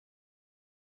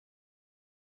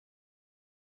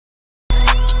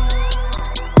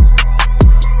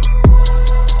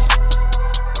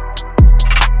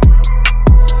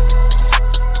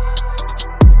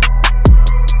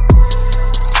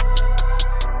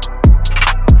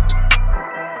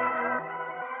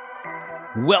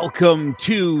Welcome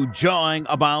to Jawing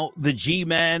About the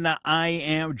Gmen. I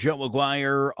am Joe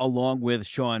McGuire along with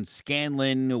Sean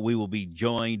Scanlon. We will be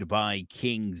joined by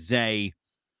King Zay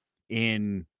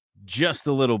in just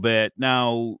a little bit.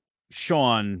 Now,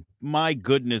 Sean, my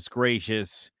goodness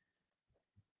gracious,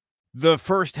 the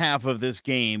first half of this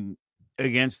game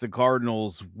against the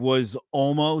Cardinals was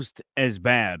almost as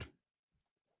bad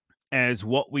as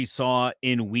what we saw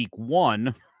in week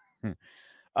one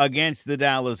against the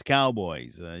Dallas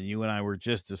Cowboys. You and I were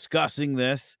just discussing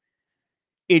this.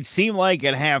 It seemed like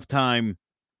at halftime,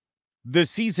 the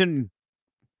season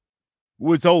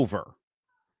was over.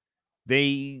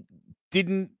 They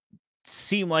didn't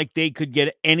seem like they could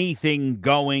get anything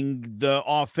going. The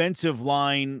offensive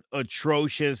line,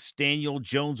 atrocious. Daniel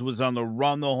Jones was on the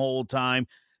run the whole time.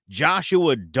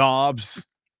 Joshua Dobbs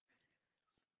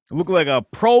looked like a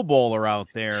Pro Bowler out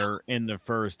there in the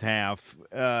first half.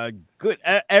 Good.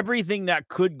 Everything that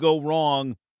could go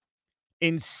wrong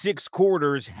in 6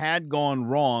 quarters had gone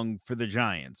wrong for the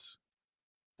Giants.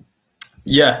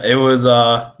 Yeah, it was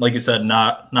like you said,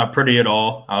 not pretty at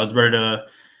all. I was ready to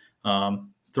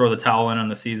throw the towel in on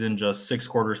the season, just 6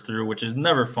 quarters through, which is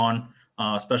never fun,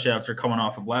 especially after coming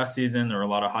off of last season. There were a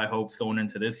lot of high hopes going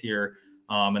into this year,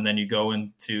 and then you go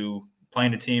into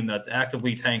playing a team that's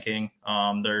actively tanking.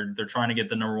 They're trying to get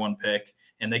the number 1 pick,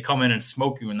 and they come in and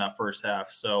smoke you in that first half.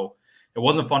 So it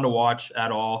wasn't fun to watch at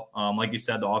all. Like you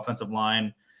said, the offensive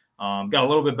line got a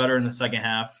little bit better in the second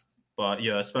half. But,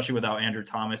 yeah, especially without Andrew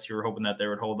Thomas, you were hoping that they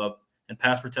would hold up in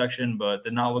pass protection, but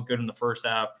did not look good in the first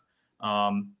half.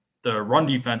 The run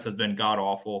defense has been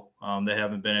god-awful. They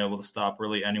haven't been able to stop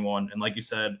really anyone. And like you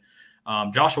said,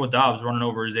 Joshua Dobbs running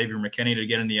over Xavier McKinney to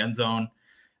get in the end zone.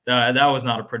 That was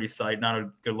not a pretty sight, not a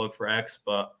good look for X,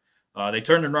 but they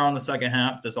turned it around in the second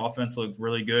half. This offense looked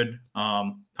really good,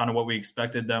 kind of what we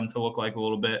expected them to look like a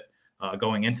little bit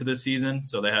going into this season.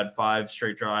 So they had 5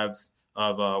 straight drives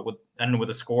of ending with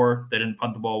a score. They didn't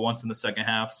punt the ball once in the second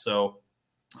half. So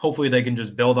hopefully they can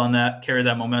just build on that, carry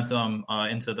that momentum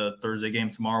into the Thursday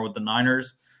game tomorrow with the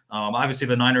Niners. Obviously,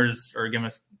 the Niners are going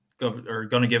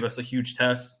to give us a huge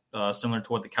test, similar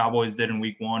to what the Cowboys did in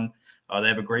week 1. They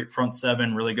have a great front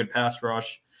 7, really good pass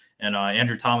rush. And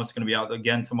Andrew Thomas is going to be out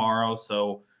again tomorrow.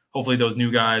 So hopefully those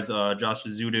new guys, Josh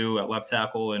Azudu at left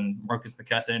tackle and Marcus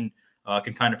McKesson,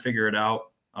 can kind of figure it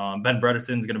out. Ben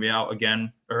Bredesen is going to be out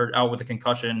again, or out with a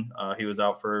concussion. He was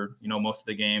out for most of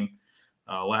the game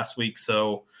last week.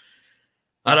 So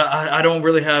I don't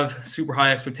really have super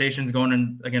high expectations going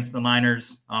in against the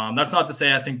Niners. That's not to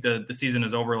say I think the season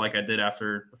is over like I did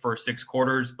after the first 6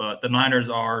 quarters, but the Niners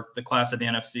are the class of the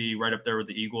NFC, right up there with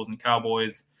the Eagles and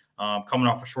Cowboys. Coming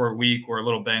off a short week, we're a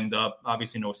little banged up.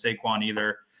 Obviously, no Saquon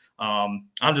either.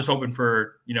 I'm just hoping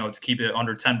for, to keep it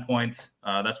under 10 points.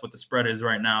 That's what the spread is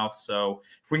right now. So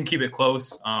if we can keep it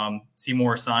close, see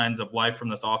more signs of life from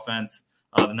this offense,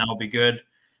 then that'll be good.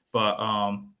 But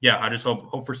I just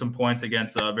hope for some points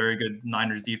against a very good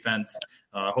Niners defense.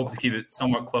 Hope to keep it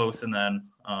somewhat close. And then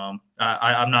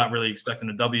I'm not really expecting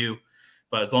a W,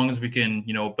 but as long as we can,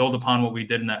 build upon what we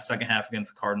did in that second half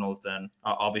against the Cardinals, then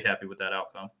I'll be happy with that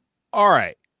outcome. All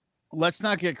right. Let's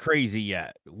not get crazy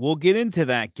yet. We'll get into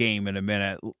that game in a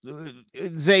minute.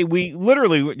 Zay,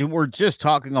 we're just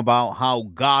talking about how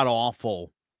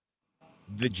god-awful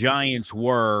the Giants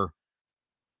were.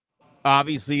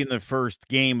 Obviously, in the first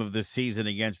game of the season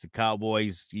against the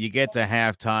Cowboys, you get to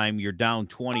halftime, you're down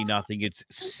 20-0. It's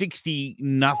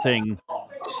 60-0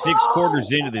 6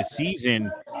 quarters into the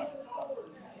season.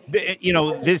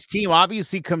 This team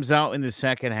obviously comes out in the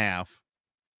second half,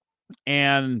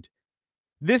 and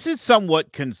this is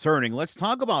somewhat concerning. Let's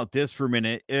talk about this for a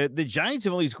minute. The Giants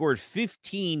have only scored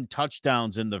 15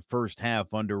 touchdowns in the first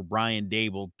half under Brian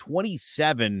Daboll,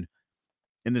 27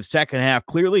 in the second half.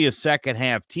 Clearly a second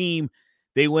half team.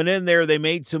 They went in there, they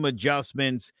made some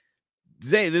adjustments.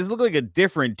 Zay, this looked like a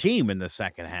different team in the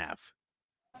second half.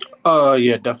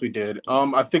 Yeah, definitely did.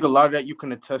 I think a lot of that you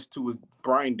can attest to with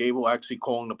Brian Daboll actually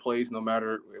calling the plays, no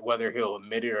matter whether he'll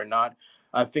admit it or not.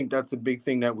 I think that's a big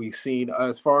thing that we've seen.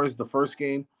 As far as the first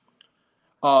game,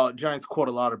 Giants caught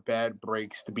a lot of bad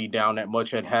breaks to be down that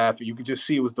much at half. You could just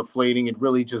see it was deflating. It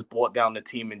really just brought down the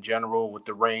team in general with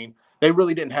the rain. They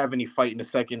really didn't have any fight in the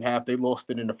second half. They lost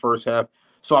it in the first half.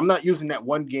 So I'm not using that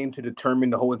one game to determine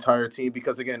the whole entire team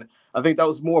because, again, I think that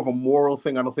was more of a moral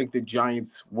thing. I don't think the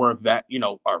Giants were that,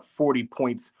 are 40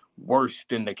 points worse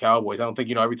than the Cowboys. I don't think,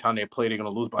 every time they play, they're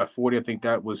going to lose by 40. I think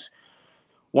that was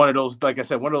one of those, like I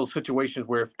said, one of those situations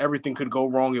where if everything could go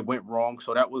wrong, it went wrong.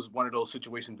 So that was one of those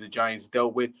situations the Giants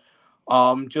dealt with.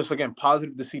 Just, again,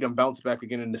 positive to see them bounce back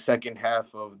again in the second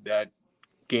half of that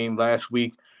game last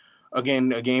week.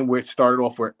 Again, a game where it started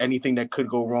off where anything that could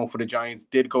go wrong for the Giants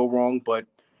did go wrong, but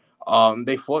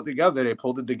they fought together. They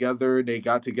pulled it together. They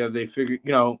got together. They figured,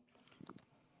 I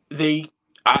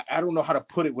don't know how to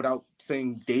put it without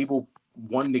saying Dable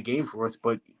won the game for us,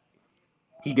 but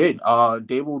he did.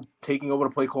 Dable taking over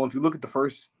the play call. If you look at the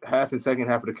first half and second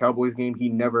half of the Cowboys game, he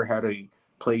never had a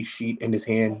play sheet in his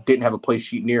hand, didn't have a play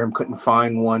sheet near him, couldn't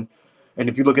find one. And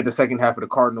if you look at the second half of the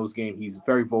Cardinals game, he's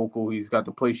very vocal. He's got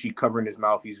the play sheet covering his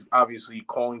mouth. He's obviously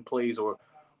calling plays or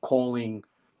calling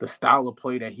the style of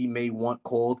play that he may want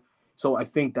called. So I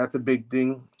think that's a big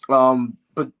thing.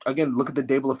 But again, look at the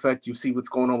Dable effect. You see what's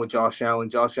going on with Josh Allen.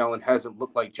 Josh Allen hasn't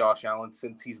looked like Josh Allen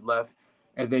since he's left.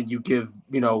 And then you give,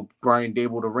 Brian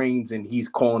Dable the reins and he's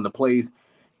calling the plays.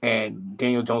 And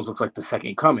Daniel Jones looks like the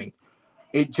second coming.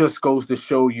 It just goes to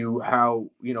show you how,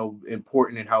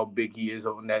 important and how big he is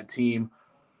on that team.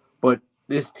 But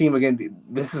this team, again,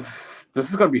 this is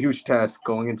going to be a huge task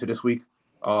going into this week.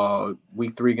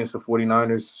 Week 3 against the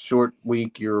 49ers, short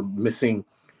week. You're missing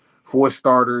 4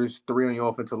 starters, 3 on your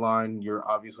offensive line. You're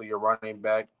obviously your running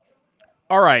back.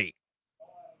 All right.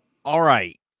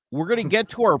 We're going to get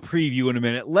to our preview in a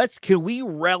minute. Can we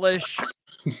relish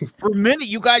for a minute?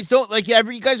 You guys don't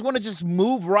you guys want to just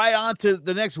move right on to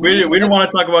the next week? We don't want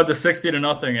to talk about the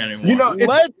 60-0 anymore.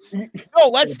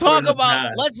 Let's talk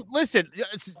about, listen,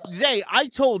 Zay, I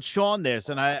told Sean this,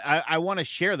 and I want to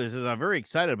share this as I'm very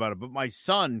excited about it, but my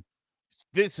son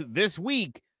this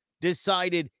week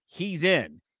decided he's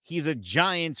in. He's a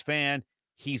Giants fan.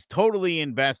 He's totally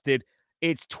invested.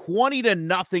 It's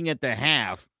 20-0 at the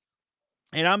half.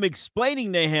 And I'm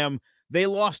explaining to him they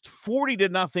lost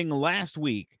 40-0 last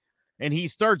week. And he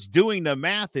starts doing the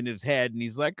math in his head. And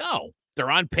he's like, oh,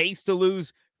 they're on pace to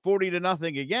lose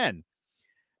 40-0 again.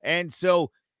 And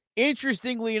so,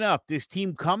 interestingly enough, this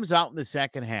team comes out in the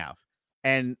second half.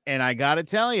 And I got to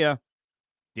tell you,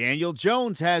 Daniel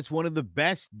Jones has one of the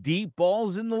best deep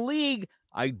balls in the league.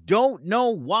 I don't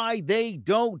know why they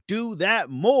don't do that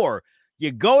more.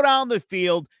 You go down the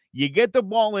field, you get the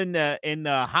ball in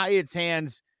Hyatt's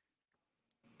hands.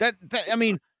 Once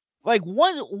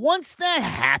that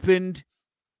happened,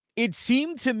 it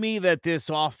seemed to me that this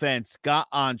offense got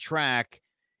on track.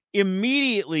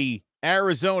 Immediately,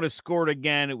 Arizona scored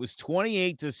again. It was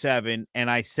 28-7, and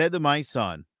I said to my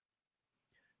son,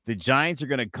 the Giants are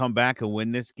going to come back and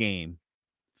win this game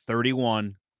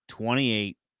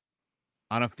 31-28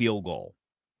 on a field goal.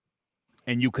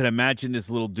 And you could imagine this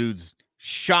little dude's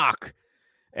shock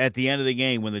at the end of the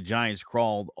game when the Giants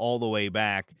crawled all the way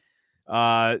back.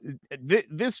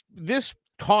 This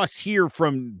toss here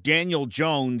from Daniel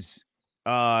Jones,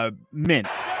 mint.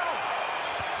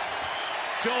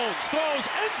 Jones throws,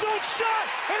 end zone shot.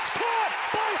 It's caught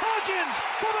by Hodgins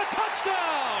for the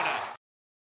touchdown.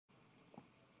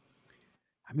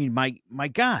 I mean, my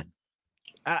God,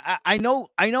 I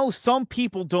know some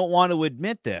people don't want to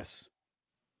admit this,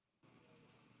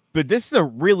 but this is a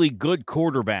really good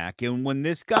quarterback. And when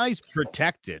this guy's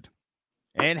protected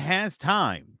and has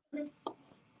time,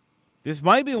 this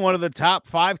might be one of the top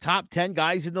 5, top 10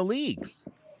 guys in the league.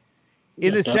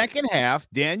 In the second half,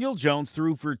 Daniel Jones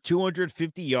threw for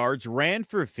 250 yards, ran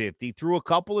for 50, threw a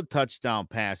couple of touchdown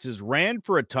passes, ran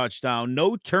for a touchdown,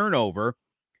 no turnover,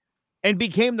 and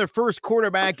became the first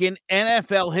quarterback in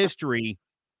NFL history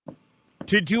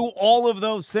to do all of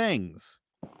those things.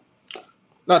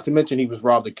 Not to mention he was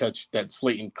robbed the catch that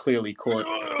Slayton clearly caught,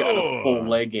 got a full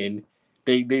leg in.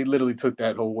 They literally took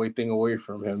that whole thing away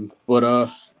from him. But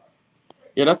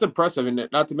yeah, that's impressive. And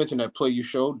not to mention that play you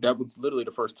showed, that was literally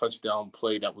the first touchdown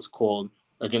play that was called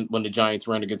again when the Giants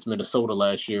ran against Minnesota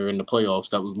last year in the playoffs.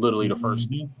 That was literally the first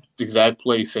exact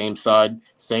play, same side,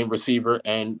 same receiver.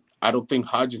 And I don't think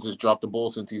Hodgins has dropped the ball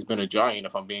since he's been a Giant,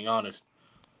 if I'm being honest.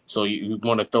 So you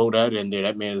want to throw that in there.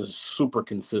 That man is super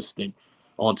consistent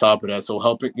on top of that. So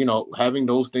having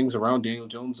those things around Daniel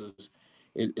Jones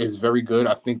is very good.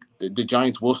 I think the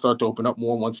Giants will start to open up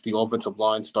more once the offensive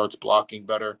line starts blocking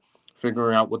better,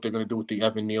 figuring out what they're going to do with the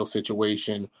Evan Neal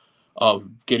situation, of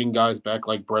getting guys back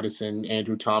like Bredesen,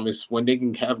 Andrew Thomas. When they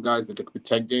can have guys that can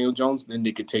protect Daniel Jones, then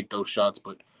they could take those shots.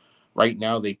 But right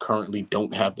now, they currently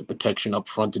don't have the protection up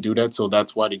front to do that. So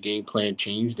that's why the game plan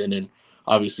changed. And then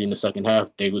obviously in the second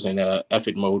half, they was in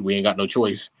effort mode. We ain't got no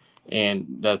choice. And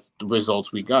that's the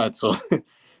results we got. So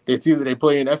it's either they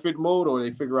play in effort mode or they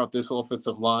figure out this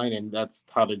offensive line. And that's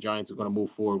how the Giants are going to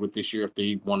move forward with this year if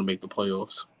they want to make the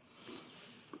playoffs.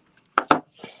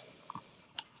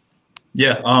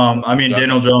 Yeah,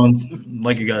 Daniel Jones,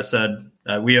 like you guys said,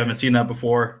 we haven't seen that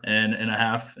before in a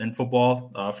half in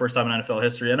football. First time in NFL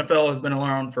history. NFL has been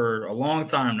around for a long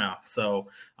time now, so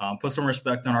put some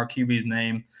respect on our QB's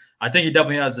name. I think he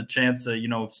definitely has a chance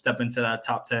to, step into that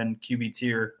top 10 QB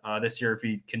tier this year if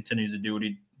he continues to do what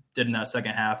he did in that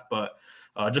second half. But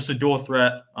just a dual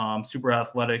threat, super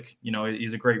athletic.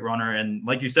 He's a great runner. And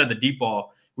like you said, the deep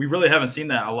ball, we really haven't seen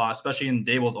that a lot, especially in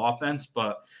Dable's offense.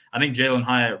 But I think Jalen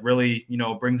Hyatt really,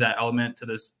 brings that element to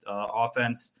this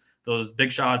offense. Those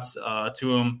big shots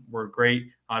to him were great.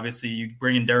 Obviously, you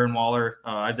bring in Darren Waller.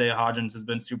 Isaiah Hodgins has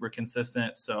been super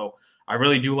consistent. So I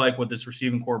really do like what this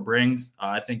receiving core brings.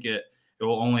 I think it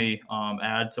will only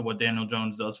add to what Daniel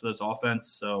Jones does for this offense.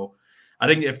 So I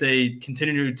think if they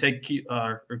continue to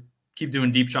keep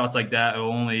doing deep shots like that, it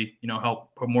will only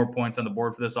help put more points on the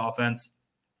board for this offense.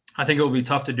 I think it will be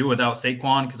tough to do without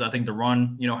Saquon because I think the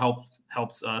run,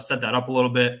 helps set that up a little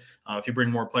bit. If you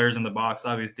bring more players in the box,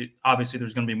 obviously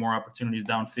there's going to be more opportunities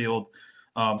downfield.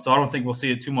 So I don't think we'll see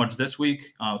it too much this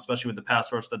week, especially with the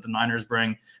pass rush that the Niners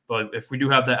bring. But if we do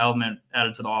have that element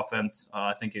added to the offense,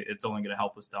 I think it's only going to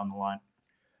help us down the line.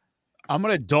 I'm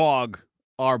going to dog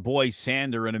our boy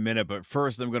Sander in a minute, but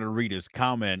first I'm going to read his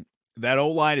comment. That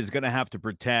O-line is going to have to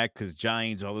protect because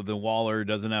Giants, other than Waller,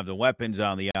 doesn't have the weapons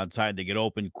on the outside to get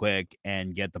open quick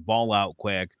and get the ball out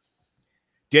quick.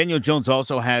 Daniel Jones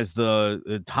also has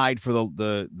the tied for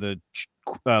the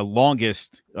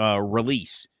longest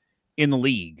release in the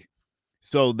league.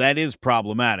 So that is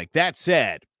problematic. That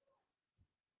said,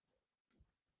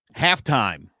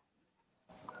 halftime,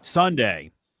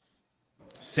 Sunday,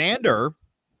 Sander.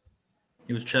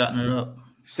 He was chatting it up.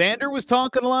 Sander was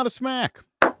talking a lot of smack.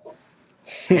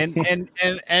 And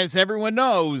as everyone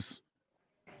knows,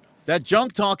 that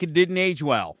junk talking didn't age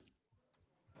well.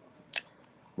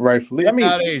 Rightfully.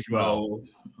 Not age well.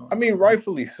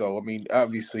 Rightfully so.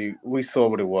 Obviously, we saw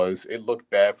what it was. It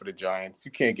looked bad for the Giants.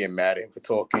 You can't get mad at him for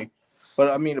talking. But,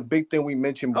 a big thing we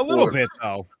mentioned before. A little bit,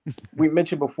 though. We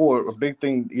mentioned before, a big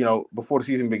thing, before the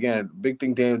season began, big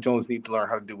thing Daniel Jones needed to learn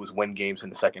how to do was win games in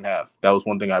the second half. That was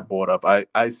one thing I brought up.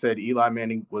 I said Eli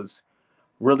Manning was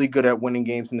really good at winning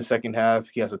games in the second half.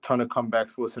 He has a ton of comebacks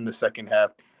for us in the second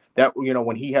half. That,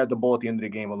 when he had the ball at the end of the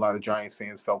game, a lot of Giants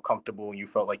fans felt comfortable and you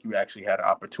felt like you actually had an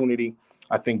opportunity.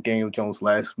 I think Daniel Jones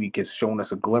last week has shown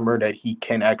us a glimmer that he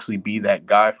can actually be that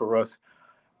guy for us.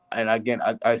 And again,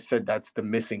 I said that's the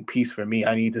missing piece for me.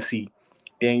 I need to see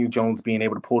Daniel Jones being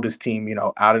able to pull this team,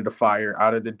 out of the fire,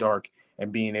 out of the dark,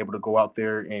 and being able to go out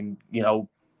there and,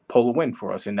 pull a win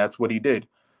for us. And that's what he did.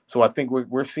 So I think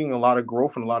we're seeing a lot of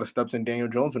growth and a lot of steps in Daniel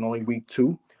Jones in only week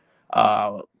 2.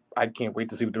 I can't wait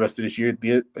to see what the rest of this year,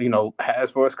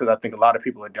 has for us because I think a lot of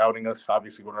people are doubting us,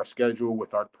 obviously, with our schedule,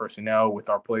 with our personnel, with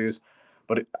our players.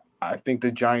 But I think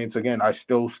the Giants, again, I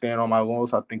still stand on my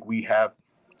laurels. I think we have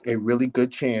a really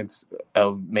good chance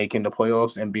of making the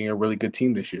playoffs and being a really good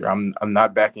team this year. I'm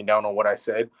not backing down on what I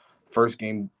said. First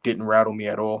game didn't rattle me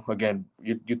at all. Again,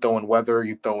 you throw in weather,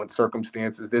 you throw in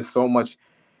circumstances. There's so much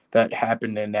that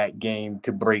happened in that game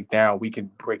to break down. We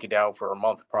could break it down for a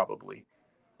month probably.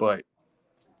 But,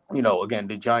 again,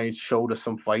 the Giants showed us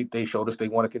some fight. They showed us they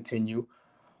want to continue.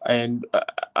 And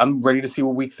I'm ready to see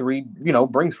what week 3,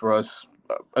 brings for us,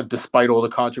 despite all the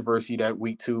controversy that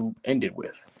week 2 ended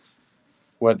with.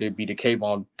 Whether it be the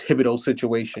Kayvon Thibodeau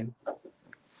situation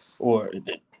or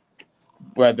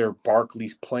whether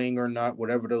Barkley's playing or not,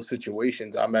 whatever those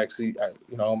situations, I'm actually,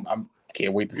 I'm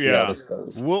can't wait to see how this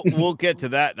goes. We'll get to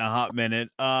that in a hot minute.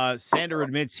 Sander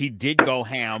admits he did go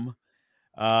ham.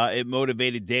 It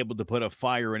motivated Dable to put a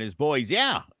fire in his boys.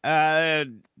 Yeah,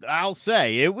 I'll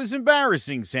say it was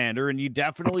embarrassing, Sander, and you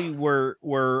definitely were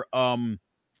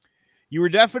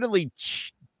definitely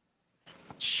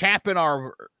chapping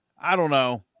our. I don't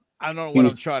know what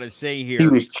I'm trying to say here. He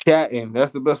was chatting.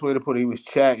 That's the best way to put it. He was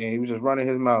chatting. He was just running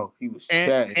his mouth. He was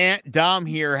chatting. Aunt Dom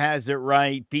here has it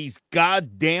right. These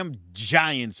goddamn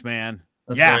Giants, man.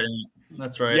 That's right.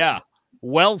 That's right. Yeah.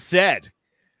 Well said.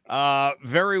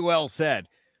 Very well said.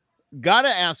 Got to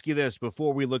ask you this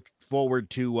before we look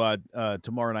forward to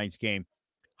tomorrow night's game.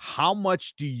 How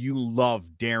much do you love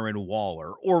Darren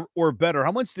Waller? Or better,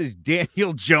 how much does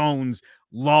Daniel Jones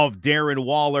love Darren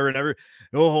Waller? And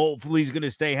hopefully he's going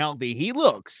to stay healthy. He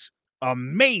looks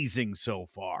amazing so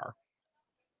far.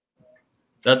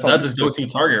 That's his go-to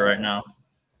target right now.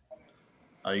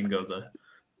 You can go, Zay.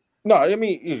 No,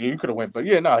 you could have went, but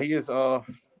yeah, no, he is. I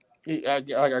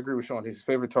agree with Sean. His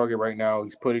favorite target right now.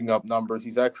 He's putting up numbers.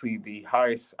 He's actually the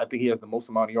highest. I think he has the most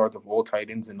amount of yards of all tight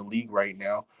ends in the league right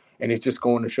now. And it's just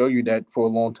going to show you that for a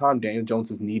long time, Daniel Jones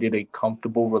has needed a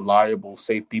comfortable, reliable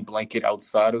safety blanket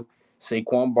outside of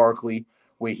Saquon Barkley,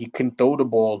 where he can throw the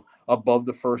ball above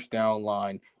the first down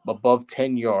line, above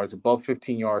 10 yards, above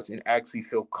 15 yards, and actually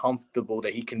feel comfortable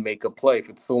that he can make a play.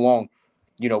 For so long,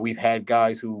 we've had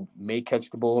guys who may catch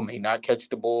the ball, may not catch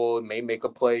the ball, may make a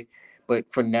play. But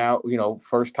for now,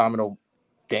 first time in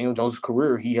Daniel Jones'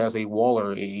 career, he has a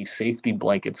Waller, a safety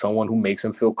blanket, someone who makes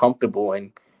him feel comfortable.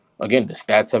 And again, the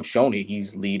stats have shown it.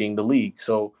 He's leading the league.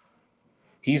 So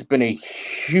he's been a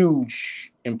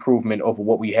huge improvement over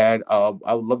what we had. I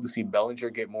would love to see Bellinger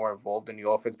get more involved in the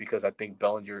offense because I think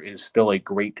Bellinger is still a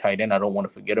great tight end. I don't want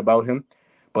to forget about him.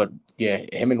 But, yeah,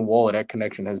 him and Waller, that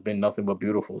connection has been nothing but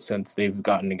beautiful since they've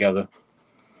gotten together.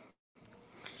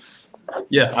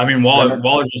 Yeah, I mean,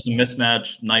 Waller's just a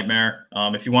mismatch nightmare.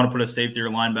 If you want to put a safety or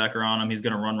linebacker on him, he's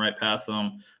going to run right past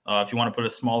them. If you want to put a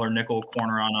smaller nickel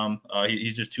corner on him,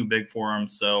 he's just too big for him.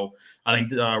 So I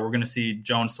think we're going to see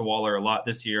Jones to Waller a lot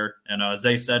this year. And as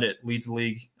Zay said, it leads the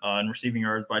league in receiving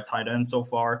yards by tight end so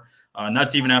far. And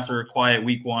that's even after a quiet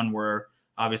week one where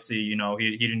obviously,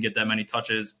 he didn't get that many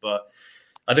touches. But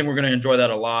I think we're going to enjoy that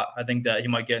a lot. I think that he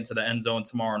might get into the end zone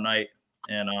tomorrow night.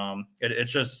 And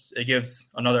it gives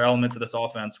another element to this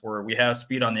offense where we have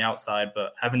speed on the outside,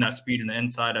 but having that speed in the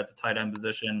inside at the tight end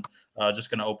position just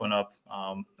going to open up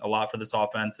a lot for this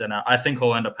offense. And I think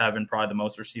he'll end up having probably the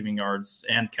most receiving yards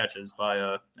and catches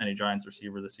by any Giants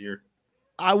receiver this year.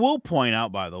 I will point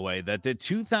out, by the way, that the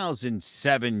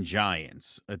 2007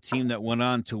 Giants, a team that went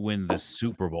on to win the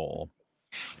Super Bowl,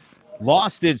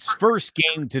 lost its first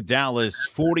game to Dallas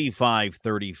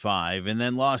 45-35 and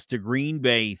then lost to Green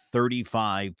Bay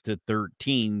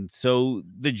 35-13. So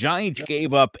the Giants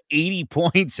gave up 80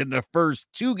 points in the first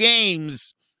two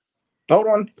games. Hold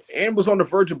on. And was on the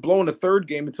verge of blowing the third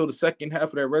game until the second half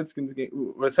of that Redskins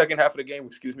game, or the second half of the game,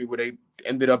 where they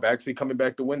ended up actually coming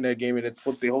back to win that game and it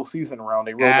flipped the whole season around.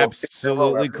 They rolled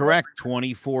absolutely correct.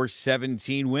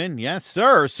 24-17 win. Yes,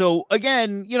 sir. So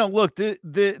again, look,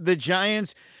 the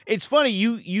Giants, it's funny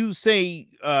you say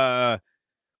it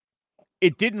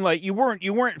didn't you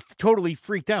weren't totally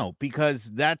freaked out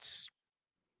because that's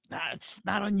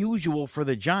not unusual for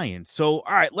the Giants. So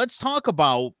all right, let's talk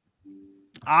about,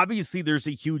 obviously there's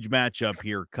a huge matchup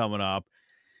here coming up.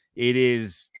 It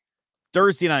is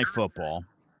Thursday Night Football.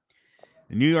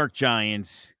 The New York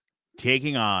Giants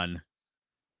taking on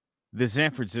the San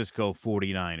Francisco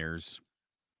 49ers.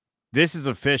 This is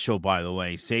official, by the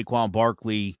way. Saquon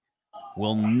Barkley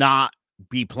will not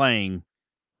be playing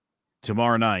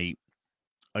tomorrow night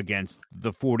against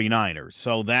the 49ers.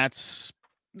 So that's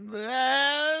a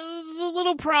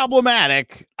little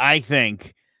problematic, I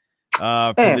think,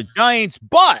 for the Giants.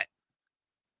 But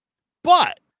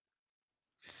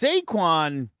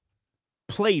Saquon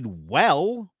played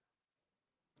well.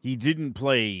 He didn't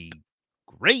play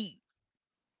great.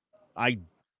 I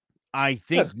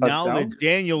think now that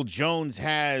Daniel Jones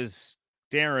has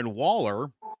Darren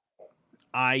Waller,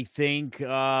 I think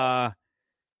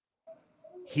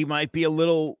he might be a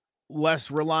little less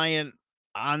reliant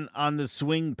on the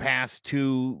swing pass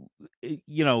to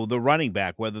the running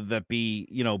back, whether that be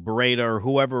Beretta or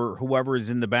whoever is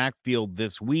in the backfield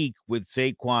this week with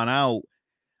Saquon out.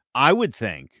 I would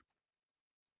think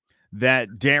that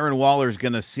Darren Waller is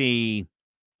going to see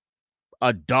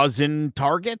a dozen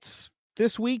targets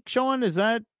this week. Sean, is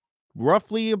that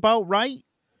roughly about right?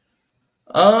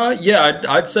 Yeah,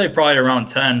 I'd say probably around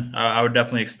 10. I would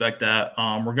definitely expect that.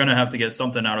 We're going to have to get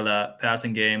something out of that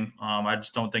passing game. I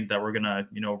just don't think that we're going to,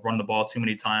 run the ball too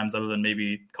many times other than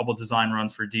maybe a couple design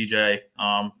runs for DJ.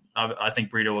 I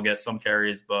think Burrito will get some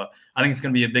carries, but I think it's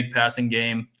going to be a big passing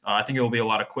game. I think it will be a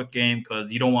lot of quick game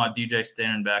because you don't want DJ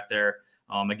standing back there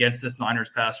against this Niners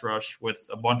pass rush with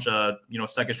a bunch of,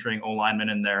 second string O linemen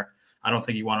in there. I don't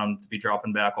think you want them to be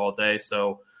dropping back all day.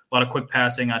 So a lot of quick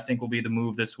passing, I think, will be the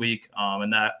move this week.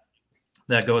 And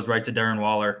that goes right to Darren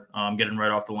Waller, getting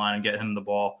right off the line and getting him the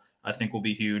ball, I think will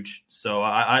be huge. So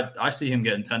I see him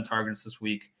getting 10 targets this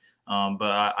week.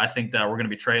 But I think that we're going to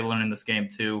be trailing in this game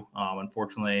too.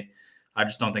 Unfortunately, I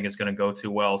just don't think it's going to go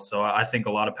too well. So I think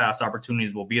a lot of pass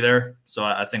opportunities will be there. So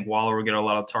I think Waller will get a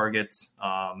lot of targets.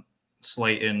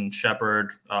 Slayton,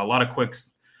 Shepard, a lot of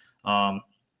quicks,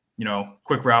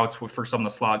 quick routes for some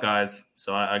of the slot guys.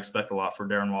 So I expect a lot for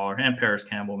Darren Waller and Paris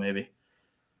Campbell maybe.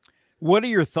 What are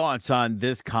your thoughts on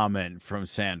this comment from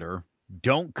Sander?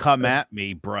 Don't come at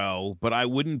me, bro, but I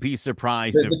wouldn't be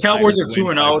surprised if the Cowboys are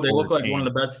 2-0. They look like one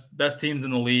of the best teams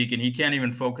in the league, and he can't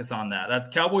even focus on that. That's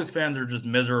Cowboys fans are just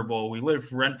miserable. We live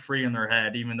rent-free in their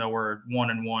head, even though we're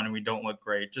 1-1 and we don't look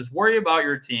great. Just worry about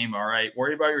your team, all right?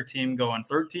 Worry about your team going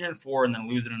 13-4 and then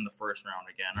losing in the first round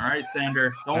again. All right,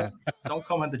 Sander? Don't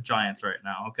come at the Giants right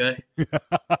now, okay?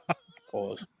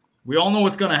 Pause. We all know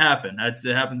what's going to happen. It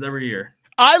happens every year.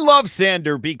 I love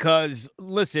Sander because,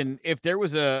 listen, if there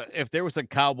was a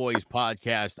Cowboys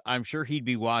podcast, I'm sure he'd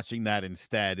be watching that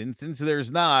instead. And since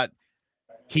there's not,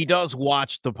 he does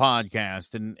watch the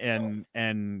podcast,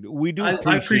 and we do I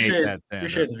appreciate that.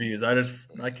 Appreciate the views.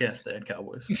 I can't stand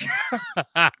Cowboys.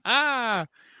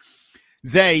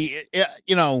 Zay,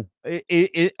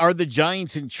 are the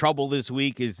Giants in trouble this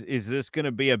week? Is this going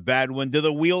to be a bad one? Do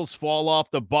the wheels fall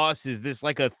off the bus? Is this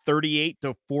like a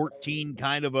 38-14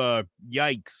 kind of a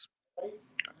yikes?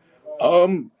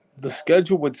 The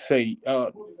schedule would say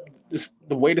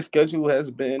the way the schedule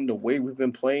has been, the way we've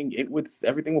been playing,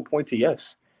 everything would point to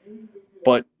yes,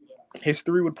 but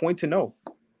history would point to no.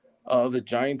 The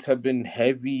Giants have been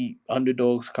heavy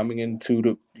underdogs coming into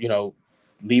the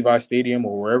Levi Stadium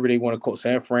or wherever they want to call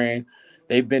San Fran.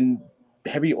 They've been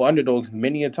heavy underdogs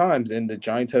many a times, and the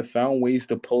Giants have found ways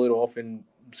to pull it off in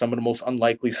some of the most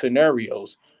unlikely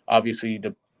scenarios. Obviously,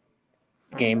 the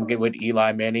game with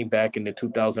Eli Manning back in the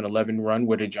 2011 run,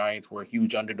 where the Giants were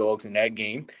huge underdogs in that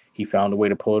game. He found a way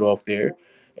to pull it off there.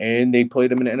 And they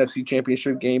played them in the NFC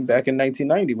Championship game back in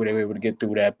 1990, where they were able to get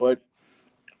through that. But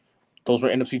those were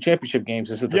NFC Championship games.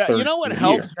 This is the third. You know what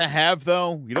helps to have,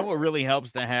 though? You know what really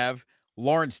helps to have?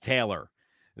 Lawrence Taylor.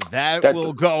 That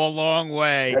will go a long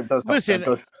way.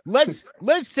 Listen, let's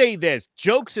say this.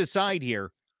 Jokes aside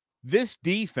here, this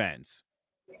defense,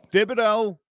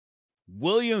 Thibodeau,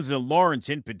 Williams, and Lawrence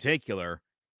in particular,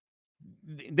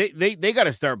 they got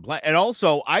to start playing. And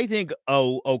also, I think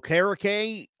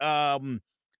Okereke,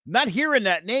 not hearing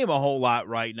that name a whole lot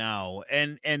right now,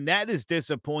 and that is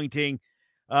disappointing.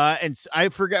 And I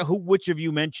forgot which of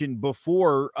you mentioned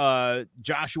before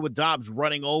Joshua Dobbs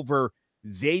running over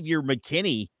Xavier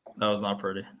McKinney. That was not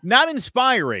pretty. Not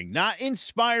inspiring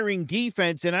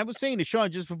defense. And I was saying to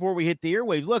Sean just before we hit the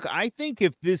airwaves, look, I think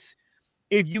if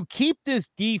you keep this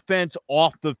defense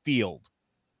off the field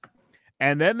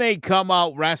and then they come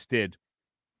out rested,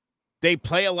 they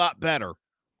play a lot better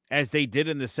as they did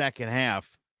in the second half.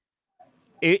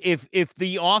 If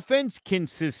the offense can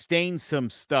sustain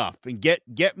some stuff and get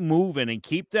moving and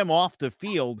keep them off the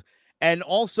field, and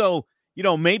also,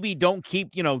 maybe don't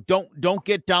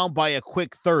get down by a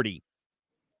quick 30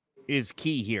 is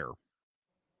key here.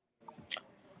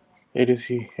 It is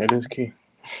key.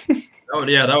 Oh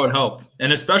yeah, that would help.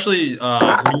 And especially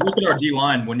when you look at our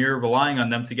D-line, when you're relying on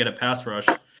them to get a pass rush,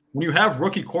 when you have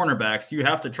rookie cornerbacks, you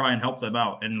have to try and help them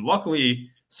out. And luckily,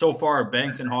 so far,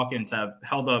 Banks and Hawkins have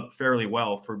held up fairly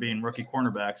well for being rookie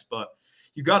cornerbacks, but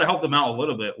you got to help them out a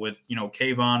little bit with,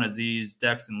 Kayvon, Aziz,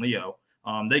 Dex, and Leo.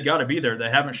 They got to be there. They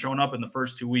haven't shown up in the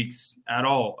first 2 weeks at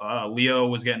all. Leo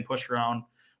was getting pushed around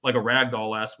like a rag doll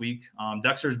last week.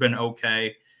 Dexter's been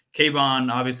okay. Kayvon,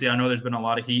 obviously, I know there's been a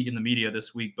lot of heat in the media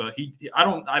this week, but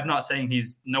I'm not saying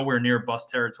he's nowhere near bust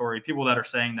territory. People that are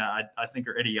saying that I think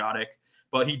are idiotic,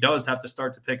 but he does have to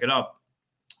start to pick it up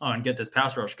and get this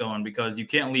pass rush going, because you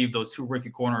can't leave those two rookie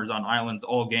corners on islands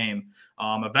all game.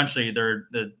 Eventually,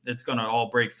 it's going to all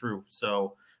break through.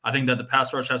 So I think that the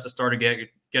pass rush has to start to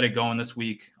get it going this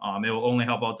week. It will only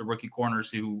help out the rookie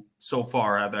corners who so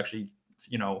far have actually,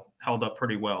 held up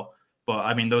pretty well. But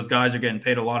I mean, those guys are getting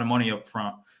paid a lot of money up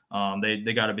front.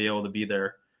 They got to be able to be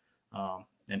there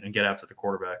and get after the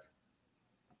quarterback.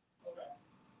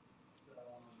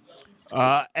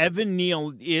 Evan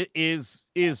Neal is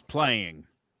playing.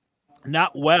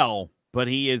 Not well, but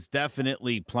he is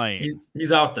definitely playing.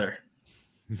 He's out there.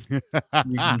 You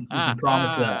can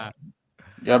promise that.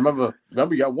 Yeah, remember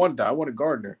y'all wanted that. I wanted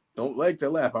Gardner. Don't like to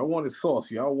laugh. I wanted Sauce.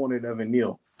 Y'all wanted Evan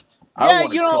Neal. Yeah,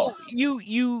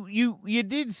 you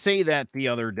did say that the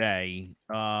other day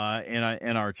in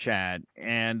our chat,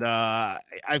 and I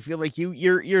feel like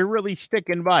you're really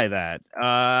sticking by that.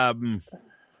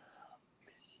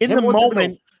 In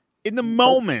the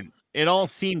moment, it all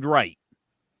seemed right.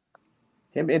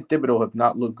 Him and Thibodeau have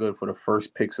not looked good for the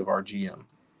first picks of our GM.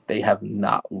 They have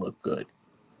not looked good.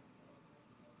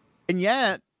 And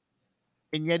yet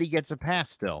he gets a pass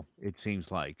still, it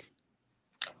seems like.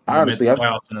 Honestly, made the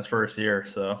playoffs in his first year,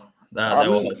 so that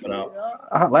will help it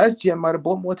out. Last GM might have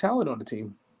bought more talent on the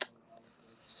team.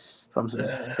 So I'm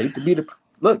just hate to be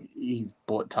look. He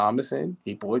bought Thomas in,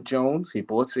 he bought Jones, he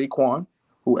bought Saquon,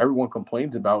 who everyone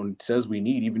complains about and says we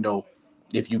need. Even though,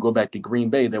 if you go back to Green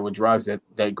Bay, there were drives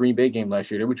that Green Bay game last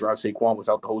year. There were drives Saquon was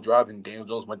out the whole drive, and Daniel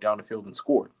Jones went down the field and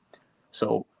scored.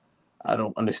 So I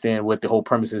don't understand what the whole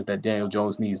premise is that Daniel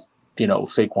Jones needs,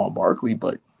 Saquon Barkley,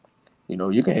 but.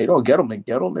 You can hate on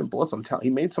Gettleman bought some talent. He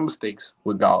made some mistakes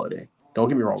with Galladay. Don't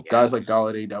get me wrong. Guys like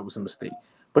Galladay, that was a mistake.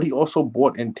 But he also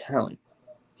bought in talent.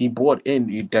 He bought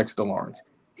in Dexter Lawrence.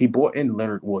 He bought in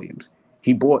Leonard Williams.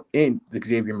 He bought in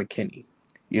Xavier McKinney.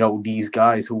 These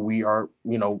guys who we are,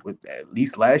 at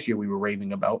least last year we were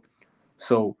raving about.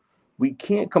 So we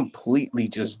can't completely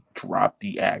just drop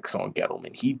the axe on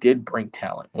Gettleman. He did bring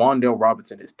talent. Wan'Dale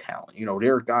Robinson is talent.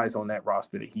 There are guys on that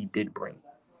roster that he did bring.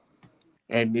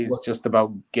 And it's just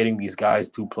about getting these guys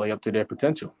to play up to their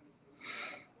potential.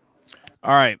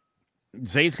 All right.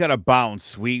 Zay's got to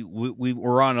bounce.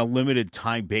 We're on a limited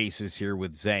time basis here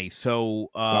with Zay.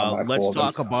 So let's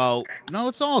talk about. No,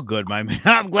 it's all good, my man.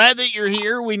 I'm glad that you're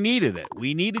here. We needed it.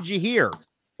 We needed you here.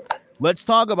 Let's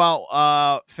talk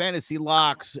about fantasy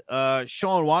locks.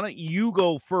 Sean, why don't you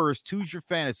go first? Who's your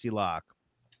fantasy lock?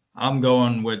 I'm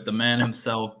going with the man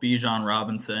himself, Bijan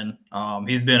Robinson.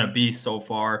 He's been a beast so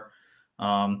far,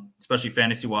 especially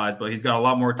fantasy wise. But he's got a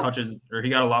lot more touches, or he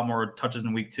got a lot more touches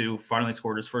in week 2. Finally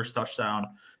scored his first touchdown.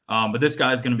 But this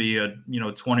guy's going to be a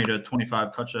 20 to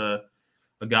 25 touch a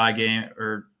guy game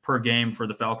or per game for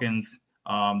the Falcons.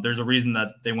 There's a reason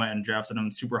that they went and drafted him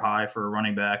super high for a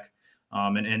running back.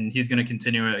 And he's going to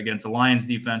continue it against a Lions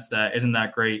defense that isn't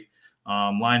that great.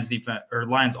 Lions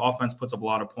offense puts up a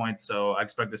lot of points, so I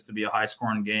expect this to be a high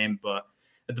scoring game. But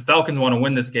if the Falcons want to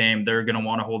win this game, they're going to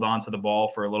want to hold on to the ball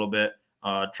for a little bit,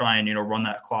 try and run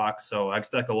that clock. So I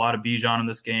expect a lot of Bijan in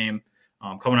this game,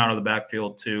 coming out of the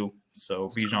backfield too. So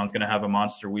Bijan's going to have a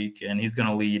monster week, and he's going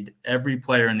to lead every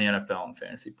player in the NFL in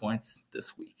fantasy points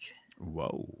this week.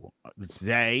 Whoa,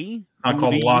 Zay, I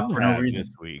call the lock for no reason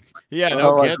this week. Yeah,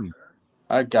 no kidding.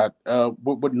 I got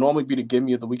what would normally be the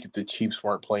gimme of the week if the Chiefs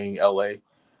weren't playing LA.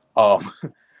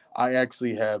 I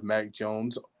actually have Mac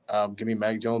Jones. Give me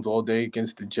Mac Jones all day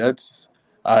against the Jets.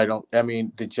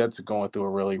 The Jets are going through a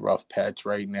really rough patch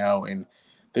right now, and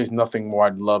there's nothing more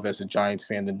I'd love as a Giants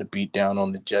fan than to beat down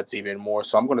on the Jets even more.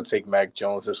 So I'm going to take Mac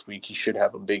Jones this week. He should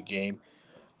have a big game.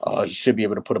 He should be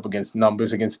able to put up against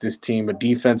numbers against this team, a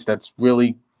defense that's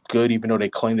really good, even though they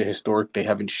claim they're historic. They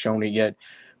haven't shown it yet.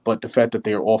 But the fact that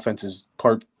their offense is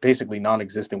basically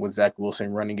non-existent with Zach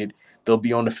Wilson running it, they'll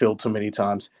be on the field too many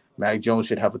times. Mac Jones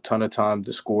should have a ton of time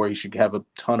to score. He should have a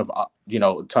ton of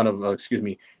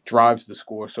drives to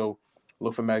score. So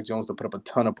look for Mac Jones to put up a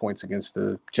ton of points against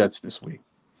the Jets this week.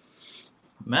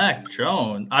 Mac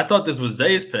Jones. I thought this was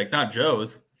Zay's pick, not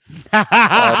Joe's.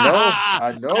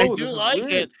 I know. I do like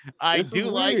it. I do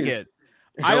like it.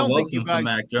 I don't think you guys.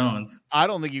 Mac Jones. I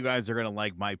don't think you guys are going to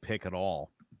like my pick at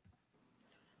all.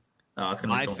 Oh, it's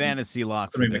gonna be my fantasy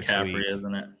lock for this McCaffrey, week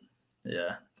isn't it?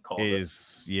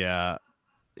 Yeah,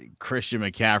 Christian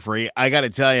McCaffrey. I got to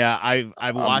tell you,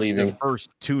 I've watched the first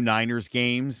 2 Niners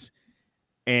games,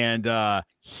 and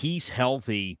he's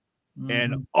healthy,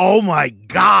 and oh my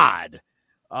God,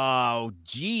 oh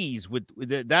geez, with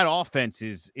that offense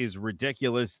is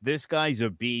ridiculous. This guy's a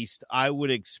beast. I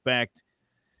would expect.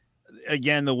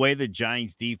 Again, the way the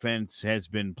Giants defense has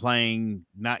been playing,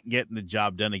 not getting the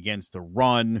job done against the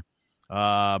run.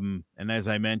 And as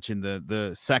I mentioned,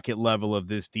 the second level of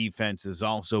this defense has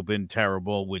also been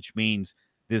terrible, which means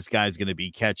this guy's going to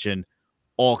be catching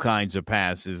all kinds of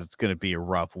passes. It's going to be a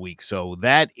rough week. So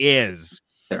that is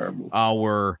terrible.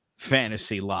 Our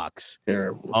fantasy locks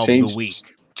of the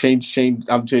week. Change.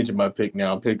 I'm changing my pick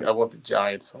now. I want the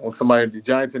Giants. I want somebody. The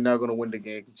Giants are not going to win the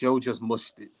game. Joe just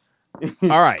mushed it.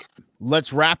 All right,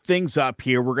 let's wrap things up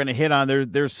here. We're going to hit on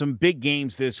there's some big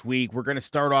games this week. We're going to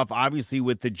start off obviously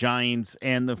with the Giants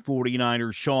and the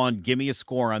 49ers. Sean, give me a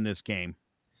score on this game.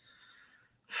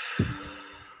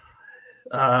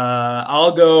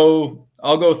 I'll go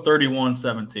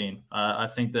 31-17. I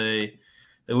think they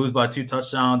lose by 2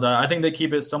 touchdowns. I think they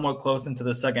keep it somewhat close into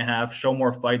the second half, show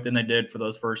more fight than they did for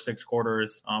those first 6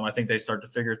 quarters. I think they start to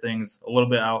figure things a little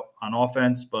bit out on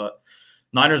offense, but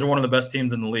Niners are one of the best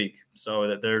teams in the league,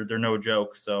 so they're no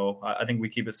joke. So I think we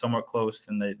keep it somewhat close,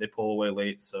 and they pull away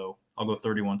late. So I'll go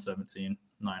 31-17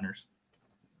 Niners.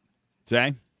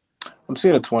 Zay? I'm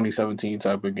seeing a 2017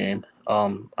 type of game.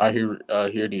 I hear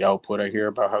the output. I hear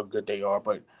about how good they are,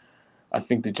 but I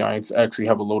think the Giants actually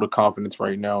have a load of confidence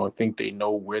right now. I think they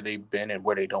know where they've been and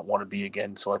where they don't want to be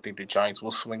again. So I think the Giants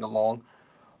will swing along.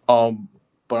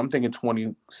 But I'm thinking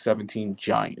 2017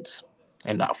 Giants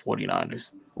and not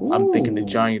 49ers. Ooh. I'm thinking the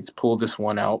Giants pull this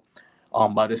one out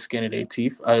by the skin of their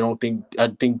teeth. I think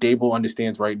Dable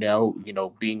understands right now,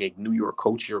 being a New York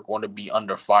coach, you're going to be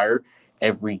under fire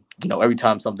every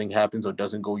time something happens or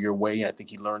doesn't go your way. And I think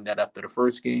he learned that after the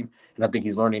first game. And I think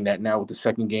he's learning that now with the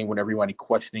second game when everybody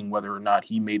questioning whether or not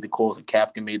he made the calls and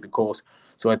Kafka made the calls.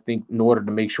 So I think in order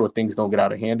to make sure things don't get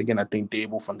out of hand again, I think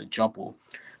Dable from the jump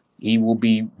he will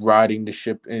be riding the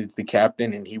ship as the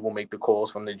captain, and he will make the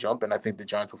calls from the jump. And I think the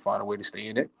Giants will find a way to stay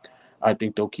in it. I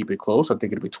think they'll keep it close. I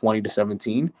think it'll be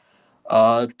 20-17.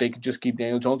 If they could just keep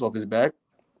Daniel Jones off his back,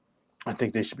 I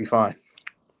think they should be fine.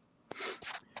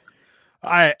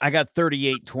 I got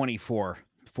 38-24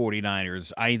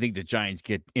 49ers. I think the Giants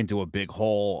get into a big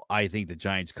hole. I think the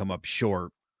Giants come up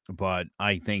short, but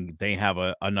I think they have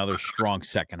another strong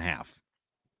second half.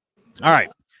 All right.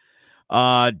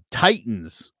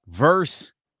 Titans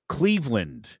versus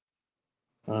Cleveland.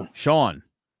 Sean.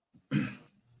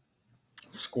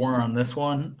 Score on this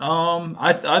one.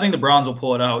 I think the Browns will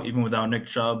pull it out even without Nick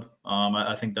Chubb.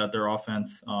 I think that their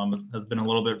offense has been a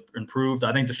little bit improved.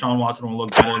 I think Deshaun Watson will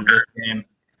look better this game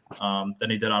than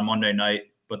he did on Monday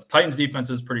night. But the Titans defense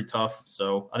is pretty tough,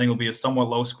 so I think it'll be a somewhat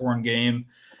low-scoring game.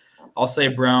 I'll say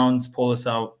Browns pull this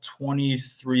out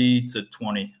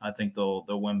 23-20. I think they'll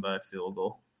win by a field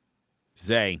goal.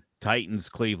 Zay, Titans,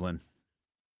 Cleveland.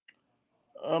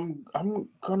 I'm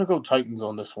gonna go Titans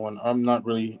on this one. I'm not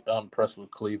really impressed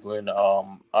with Cleveland.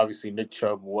 Obviously Nick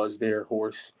Chubb was their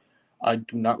horse. I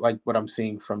do not like what I'm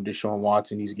seeing from Deshaun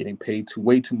Watson. He's getting paid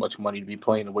way too much money to be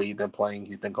playing the way he's been playing.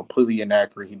 He's been completely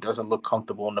inaccurate. He doesn't look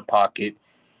comfortable in the pocket.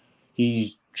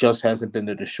 He just hasn't been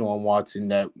the Deshaun Watson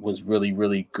that was really,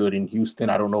 really good in Houston.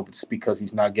 I don't know if it's because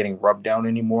he's not getting rubbed down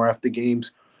anymore after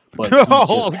games, but he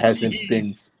just hasn't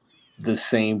been the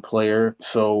same player.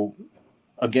 So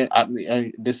again, I'm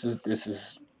a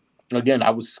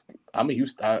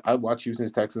Houston. I watch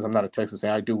Houston's Texans. I'm not a Texans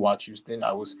fan. I do watch Houston.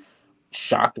 I was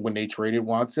shocked when they traded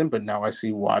Watson, but now I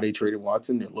see why they traded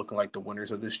Watson. They're looking like the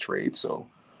winners of this trade. So,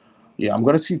 yeah, I'm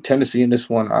going to see Tennessee in this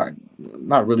one. I'm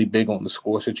not really big on the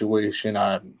score situation.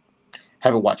 I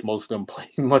haven't watched most of them play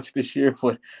much this year,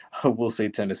 but I will say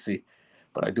Tennessee.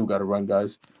 But I do got to run,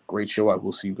 guys. Great show. I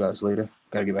will see you guys later.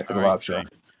 Got to get back to the live show.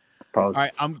 Apologies. All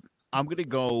right, I'm going to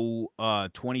go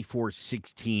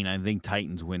 24-16. I think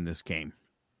Titans win this game.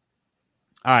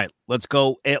 All right, let's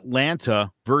go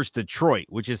Atlanta versus Detroit,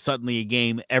 which is suddenly a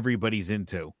game everybody's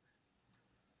into.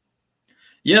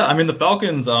 Yeah, I mean the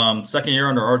Falcons, second year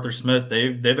under Arthur Smith,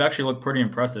 they've actually looked pretty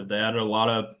impressive. They added a lot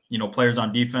of players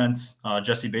on defense.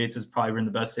 Jesse Bates has probably been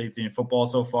the best safety in football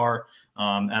so far.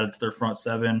 Added to their front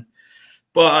seven,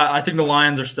 but I think the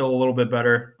Lions are still a little bit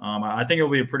better. I think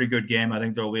it'll be a pretty good game. I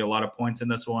think there will be a lot of points in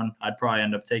this one. I'd probably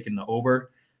end up taking the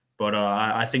over, but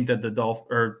I think that the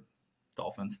Dolphins.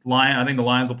 I think the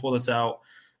Lions will pull this out.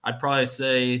 I'd probably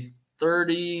say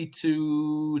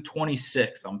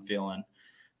 30-26. I'm feeling,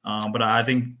 but I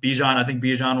think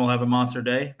Bijan will have a monster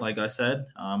day, like I said,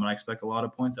 and I expect a lot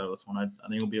of points out of this one. I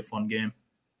think it'll be a fun game.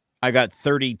 I got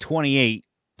 30-28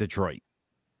 Detroit.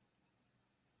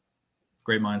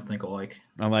 Great minds think alike.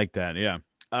 I like that. Yeah.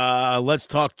 Let's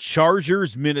talk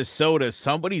Chargers, Minnesota.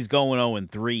 Somebody's going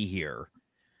 0-3 here.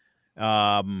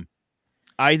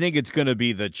 I think it's going to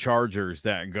be the Chargers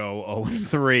that go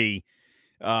 0-3.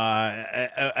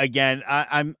 Again,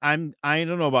 I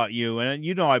don't know about you,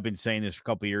 and I've been saying this for a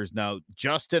couple of years now.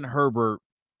 Justin Herbert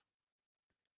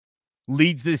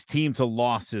leads this team to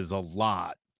losses a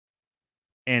lot,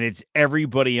 and it's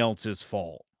everybody else's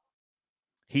fault.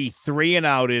 He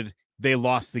 3-and-outed. They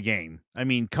lost the game. I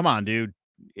mean, come on, dude.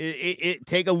 It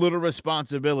take a little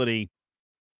responsibility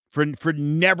for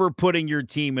never putting your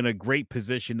team in a great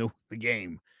position to win the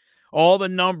game. All the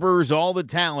numbers, all the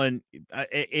talent,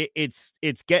 it's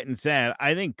getting sad.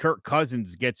 I think Kirk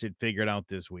Cousins gets it figured out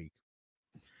this week.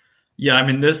 Yeah, I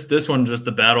mean this one just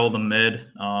the battle of the mid.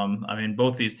 I mean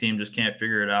both these teams just can't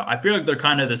figure it out. I feel like they're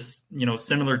kind of this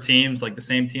similar teams, like the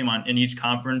same team in each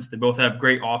conference. They both have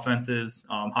great offenses,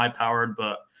 high powered,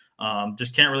 but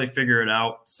just can't really figure it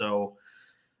out. So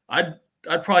I'd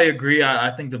probably agree.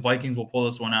 I think the Vikings will pull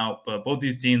this one out, but both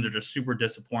these teams are just super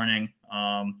disappointing.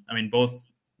 I mean both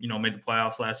made the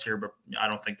playoffs last year, but I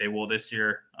don't think they will this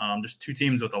year. Just two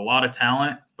teams with a lot of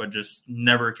talent, but just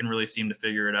never can really seem to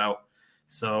figure it out.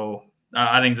 So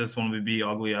I think this one would be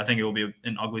ugly. I think it will be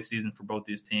an ugly season for both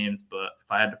these teams. But if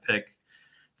I had to pick,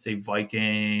 say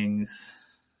Vikings,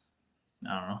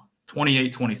 I don't know,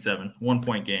 28-27, 1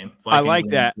 point game. Vikings I like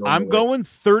that. I'm going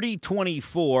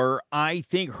 30-24. I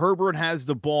think Herbert has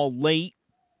the ball late,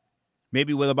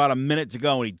 maybe with about a minute to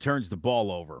go, and he turns the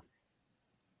ball over.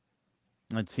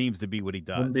 That seems to be what he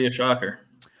does. Wouldn't be a shocker.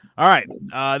 All right.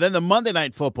 Then the Monday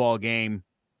Night Football game,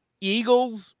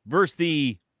 Eagles versus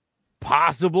the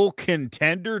possible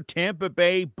contender Tampa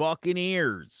Bay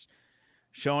Buccaneers.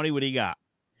 Shawnee, what do you got?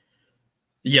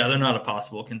 Yeah, they're not a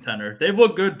possible contender. They've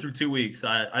looked good through 2 weeks.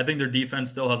 I think their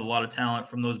defense still has a lot of talent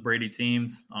from those Brady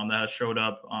teams that has showed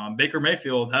up. Baker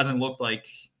Mayfield hasn't looked like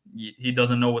he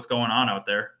doesn't know what's going on out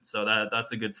there. So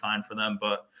that's a good sign for them.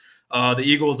 But the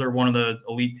Eagles are one of the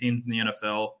elite teams in the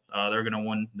NFL. They're going to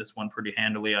win this one pretty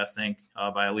handily, I think,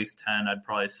 by at least 10. I'd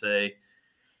probably say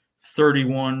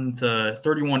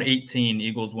 31-18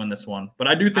 Eagles win this one. But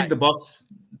I do think the Bucs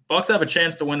Bucks have a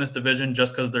chance to win this division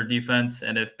just because of their defense,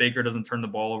 and if Baker doesn't turn the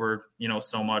ball over,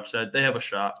 so much, that they have a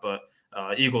shot. But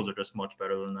Eagles are just much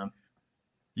better than them.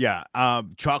 Yeah,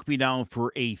 chalk me down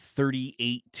for a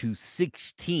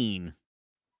 38-16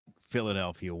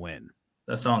 Philadelphia win.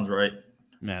 That sounds right.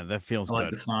 Man, that feels good. I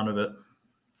like the sound of it.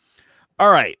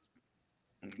 All right,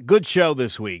 good show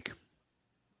this week.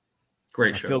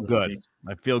 Great show. I feel good.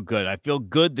 I feel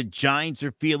good. The Giants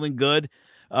are feeling good.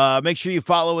 Make sure you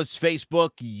follow us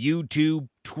Facebook, YouTube,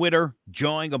 Twitter,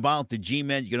 Join About the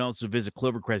G-Men. You can also visit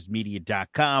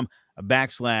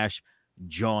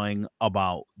clovercrestmedia.com/Join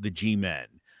About the G-Men.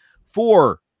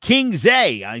 For King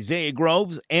Zay, Isaiah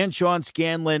Groves, and Sean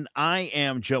Scanlon, I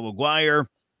am Joe Aguirre.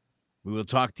 We will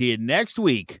talk to you next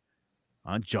week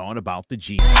on Join About the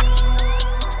G-Men.